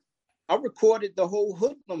I recorded the whole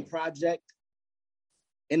Hoodlum project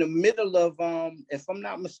in the middle of, if I'm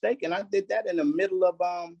not mistaken, I did that in the middle of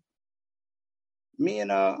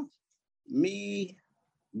me,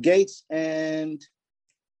 Gates, and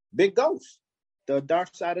Big Ghost, the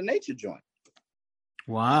Dark Side of Nature joint.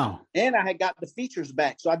 Wow. And I had got the features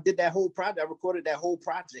back. So I did that whole project. I recorded that whole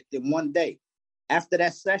project in one day. After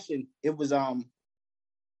that session, it was I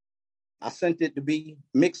sent it to be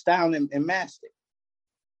mixed down and mastered.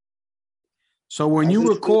 So when you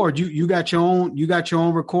record, you got your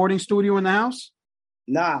own recording studio in the house?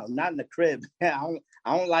 Nah, not in the crib. I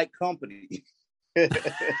don't like company. I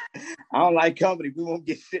don't like company. We won't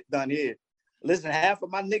get shit done here. Listen, half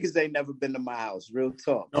of my niggas ain't never been to my house. Real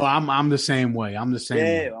talk. No, I'm the same way. I'm the same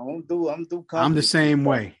way. Yeah, I'm do company. I'm the same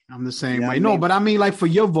way. I'm the same way. No, but I mean, like for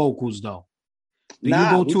your vocals though. Do you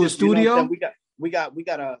go to a studio? You know we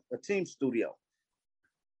got a team studio.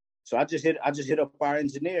 So I just hit up our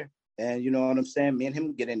engineer, and you know what I'm saying. Me and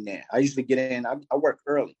him get in there. I usually get in. I work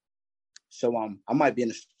early, so I might be in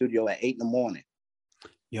the studio at 8 a.m.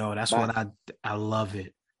 Yo, that's what I love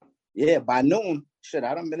it. Yeah, by noon, shit,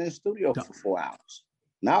 I done been in the studio for 4 hours.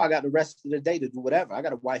 Now I got the rest of the day to do whatever. I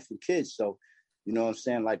got a wife and kids, so you know what I'm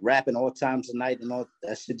saying. Like rapping all times of night and all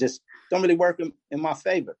that shit just don't really work in my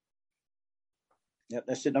favor. Yep,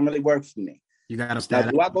 that shit don't really work for me. You gotta stand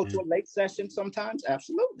now, do I go to a late session sometimes?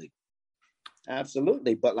 Absolutely.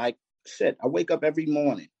 But like shit, I wake up every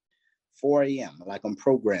morning, 4 a.m. Like I'm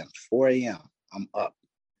programmed, 4 a.m. I'm up.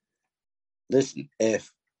 Listen, if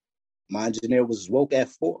my engineer was woke at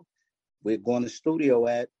 4, we'd be in the studio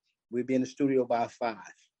by 5.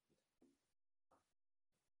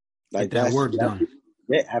 Like that work done.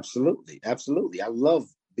 Yeah, absolutely. I love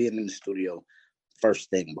being in the studio first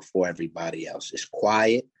thing before everybody else. It's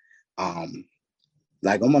quiet.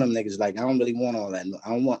 Like I'm one of them niggas, like I don't really want all that. I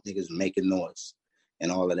don't want niggas making noise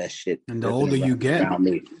and all of that shit. And the older you get,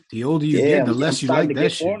 the less you like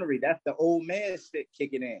that shit. Ornery. That's the old man shit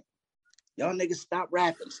kicking in. Y'all niggas stop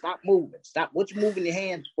rapping, stop moving, stop. What you moving your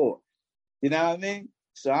hands for? You know what I mean?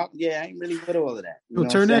 So I ain't really with all of that. Yo,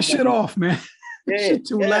 turn that shit off, man. Yeah, shit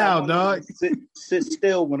too loud, dog. Sit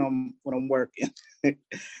still when I'm working.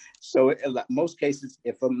 So in most cases,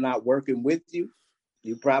 if I'm not working with you,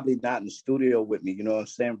 you're probably not in the studio with me. You know what I'm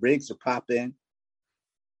saying? Riggs will pop in,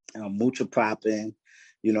 Mooch will pop in.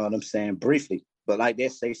 You know what I'm saying? Briefly, but like they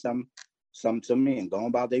say something to me and go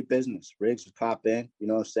about their business. Riggs will pop in. You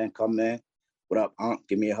know what I'm saying? Come in. What up, Unc?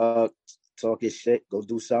 Give me a hug. Talk his shit. Go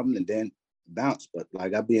do something and then bounce. But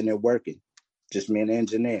like I be in there working, just me and the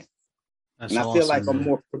engineer. That's awesome, I feel like I'm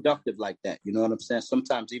more productive like that. You know what I'm saying?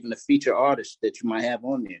 Sometimes even the feature artist that you might have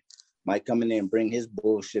on there might come in there and bring his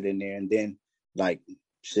bullshit in there, and then like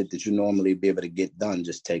shit that you normally be able to get done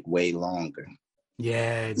just take way longer.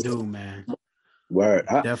 Yeah, I do, man. Word.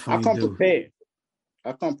 I come do. prepared.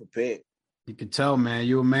 I come prepared. You can tell, man,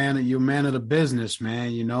 you're a man of the business,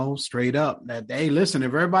 man, you know, straight up. Hey, listen, if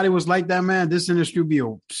everybody was like that, man, this industry would be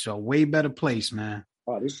a way better place, man.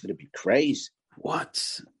 Oh, this should be crazy.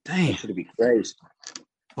 What? Damn. This should be crazy.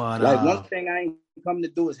 But like one thing I ain't come to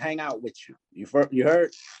do is hang out with you. You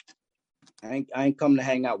heard? I ain't come to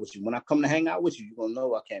hang out with you. When I come to hang out with you, you're gonna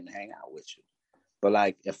know I came to hang out with you. But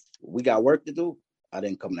like if we got work to do, I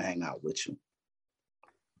didn't come to hang out with you.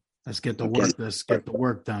 Let's get the work. Let's get the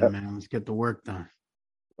work done, man. Let's get the work done.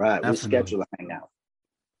 Right. We schedule a hangout.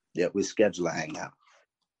 Yeah, we schedule a hangout.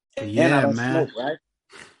 Yeah, and I don't man. Smoke, right?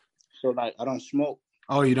 So like I don't smoke.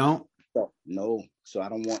 Oh, you don't? No. So I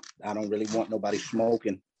don't really want nobody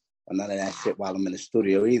smoking or none of that shit while I'm in the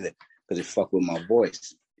studio either, because it fuck with my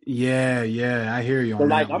voice. Yeah, I hear you. So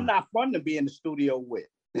like I'm not fun to be in the studio with.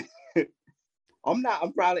 I'm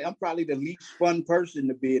probably the least fun person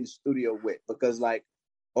to be in the studio with, because like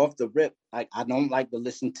off the rip, like I don't like to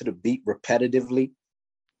listen to the beat repetitively.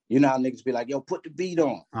 You know how niggas be like, yo, put the beat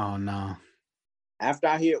on. Oh no. After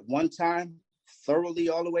I hear it one time thoroughly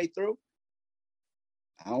all the way through,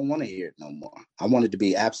 I don't want to hear it no more. I want it to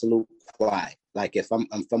be absolute quiet. Like if I'm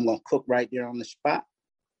gonna cook right there on the spot,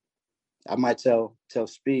 I might tell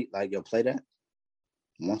Speed, like, yo, play that.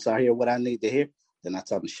 Once I hear what I need to hear, then I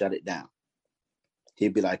tell him to shut it down.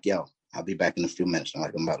 He'd be like, yo, I'll be back in a few minutes. I'm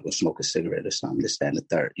about to go smoke a cigarette or something, this, that, and the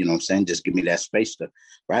third. You know what I'm saying? Just give me that space to,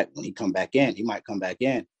 right? When he come back in, he might come back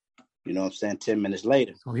in, you know what I'm saying, 10 minutes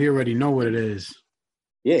later. Oh, he already know what it is.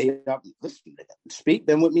 Yeah, listen, Speed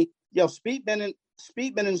been with me. Yo, Speed been in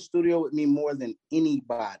the studio with me more than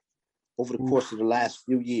anybody over the course of the last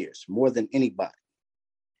few years, more than anybody.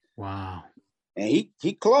 Wow. And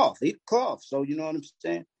he cloth. So you know what I'm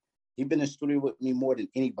saying? He been in the studio with me more than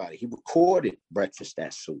anybody. He recorded Breakfast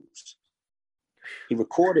at Sue's. He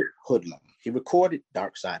recorded Hoodlum. He recorded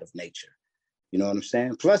Dark Side of Nature. You know what I'm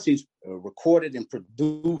saying? Plus he's recorded and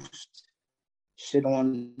produced shit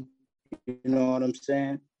on, you know what I'm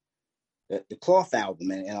saying? the Cloth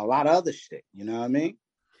album and a lot of other shit. You know what I mean?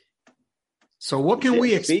 So what can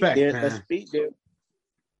we expect, man?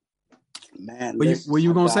 Man, what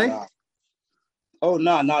you gonna say? Oh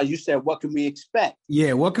no! You said what can we expect?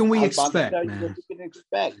 Yeah, what can we expect, man? What you can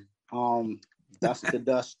expect? Dust to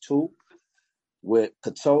Dust 2 with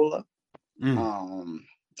Katola. I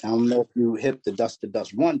don't know if you hit the Dust to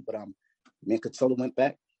Dust 1, but me and Katola went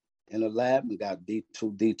back in the lab and got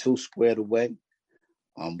D2 squared away.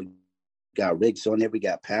 We got Riggs on there, we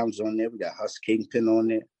got Pounds on there, we got Hus Kingpin on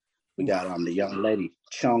there, we got the young lady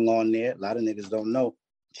Chung on there. A lot of niggas don't know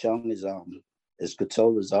Chung is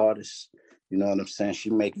Katola's artist. You know what I'm saying? She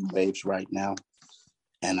making waves right now.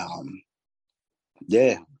 And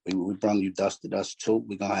yeah, we brought you Dust to Dust 2.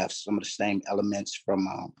 We're gonna have some of the same elements from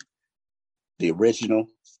the original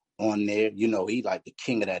on there. You know, he like the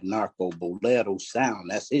king of that narco bolero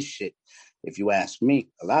sound. That's his shit. If you ask me,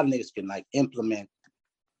 a lot of niggas can like implement,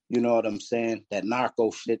 you know what I'm saying, that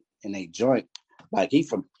narco shit in a joint. Like he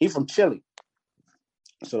from Chile.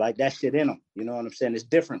 So like that shit in him. You know what I'm saying? It's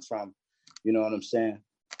different from, you know what I'm saying,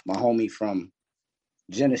 my homie from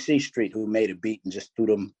Genesee Street who made a beat and just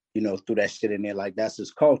threw that shit in there. Like that's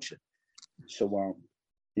his culture. So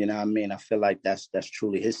you know what I mean? I feel like that's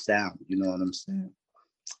truly his sound. You know what I'm saying?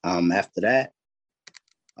 After that,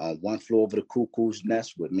 One Flew Over the Cuckoo's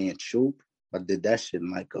Nest with me and Choop. I did that shit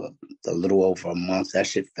in like a little over a month. That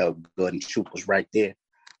shit felt good, and Choop was right there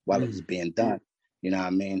while it was being done. You know what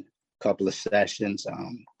I mean? Couple of sessions,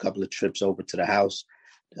 couple of trips over to the house,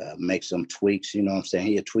 make some tweaks. You know what I'm saying?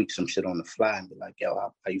 He'd tweak some shit on the fly and be like, yo,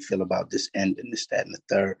 how you feel about this ending, this, that, and the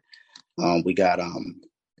third?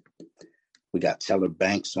 We got Teller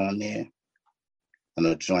Banks on there on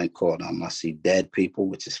a joint called I See Dead People,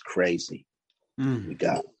 which is crazy. We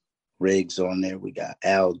got Riggs on there. We got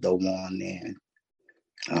Aldo on there.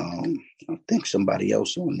 I think somebody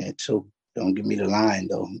else on there too. Don't give me the line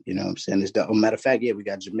though. You know what I'm saying? Matter of fact, yeah, we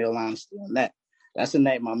got Jamil Honesty on that. That's a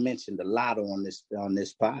name I mentioned a lot on this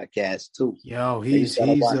podcast too. Yo, he's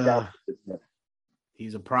a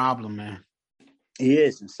problem, man. He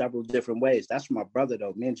is in several different ways. That's my brother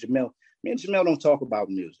though. Me and Jamil don't talk about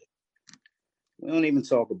music. We don't even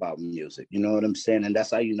talk about music. You know what I'm saying? And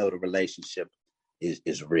that's how you know the relationship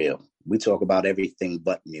is real. We talk about everything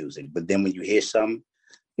but music. But then when you hear something,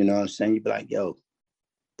 you know what I'm saying? You be like, yo,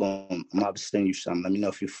 boom, I'm about to send you something. Let me know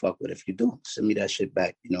if you fuck with it. If you do, send me that shit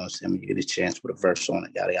back. You know what I'm saying? When you get a chance with a verse on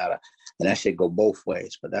it, yada, yada. And that shit go both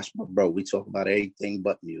ways. But that's my bro. We talk about everything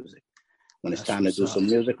but music. When it's time to do some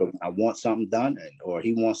music, or I want something done, or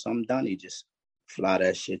he wants something done, he just fly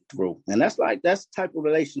that shit through. And that's the type of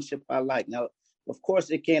relationship I like. Now, of course,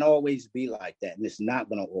 it can't always be like that, and it's not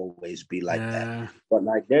gonna always be like that. But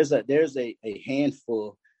like, there's a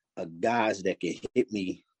handful of guys that can hit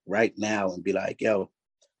me right now and be like, yo,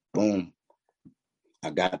 boom, I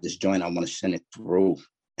got this joint, I want to send it through.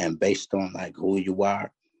 And based on like who you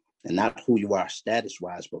are, and not who you are status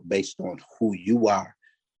wise, but based on who you are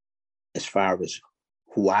as far as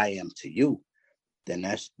who I am to you, then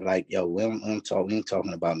that's like, yo, we ain't talking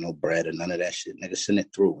about no bread or none of that shit. Nigga, send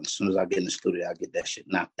it through. And as soon as I get in the studio, I get that shit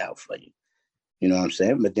knocked out for you. You know what I'm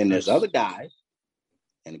saying? But then there's other guys,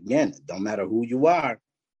 and again, it don't matter who you are.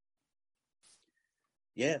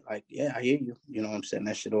 Yeah, like, yeah, I hear you. You know what I'm saying?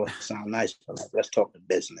 That shit all sound nice, but like, let's talk to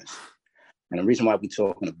business. And the reason why we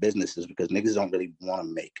talking to business is because niggas don't really want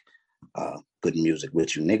to make good music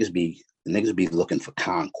with you. Niggas be looking for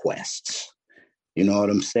conquests. You know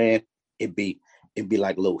what I'm saying? It'd be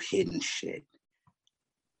like little hidden shit.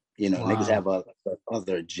 You know, Niggas have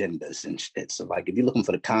other agendas and shit. So like, if you're looking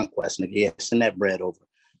for the conquest, nigga, yeah, send that bread over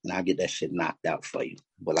and I'll get that shit knocked out for you.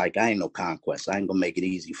 But like, I ain't no conquest. I ain't gonna make it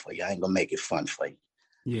easy for you. I ain't gonna make it fun for you.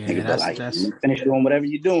 Yeah, nigga, that's you finish doing whatever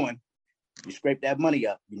you're doing. You scrape that money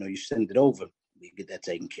up. You know, you send it over. We get that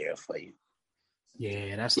taken care of for you.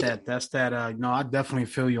 Yeah, that's that. No, I definitely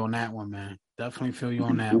feel you on that one, man. Definitely feel you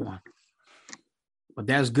on that one. But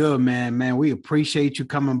that's good, man. Man, we appreciate you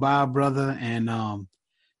coming by, brother. And man,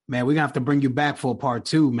 we're gonna have to bring you back for a part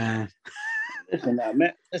 2, man. Listen,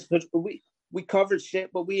 man, we covered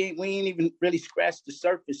shit, but we ain't even really scratched the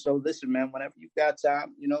surface. So listen, man, whenever you got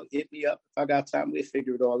time, you know, hit me up. If I got time, we'll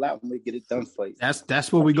figure it all out and we'll get it done for you.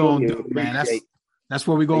 That's what we're gonna do, man. That's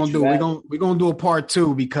what we're gonna do. We're gonna do a part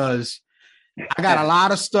 2 because I got a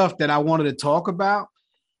lot of stuff that I wanted to talk about.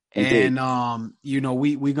 And you know,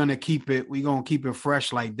 we're gonna keep it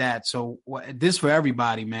fresh like that. So this for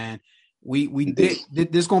everybody, man. We did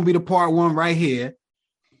this gonna be the part 1 right here,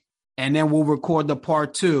 and then we'll record the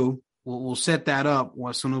part 2. We'll set that up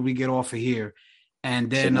as soon as we get off of here, and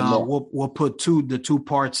then we'll put the two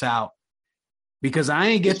parts out because I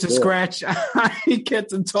ain't get to scratch. I ain't get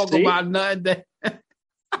to talk about nothing.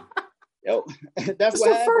 Yo, that's it's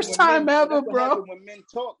the first time ever, bro. When men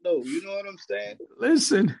talk, though, you know what I'm saying?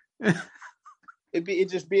 Listen, it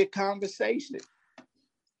just be a conversation.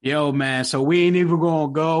 Yo, man. So we ain't even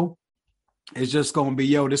gonna go. It's just gonna be,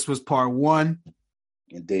 yo. This was part 1.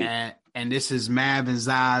 Indeed. And this is Mav and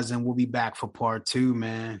Zaz, and we'll be back for part 2,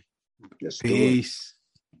 man. Let's Peace.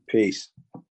 Peace.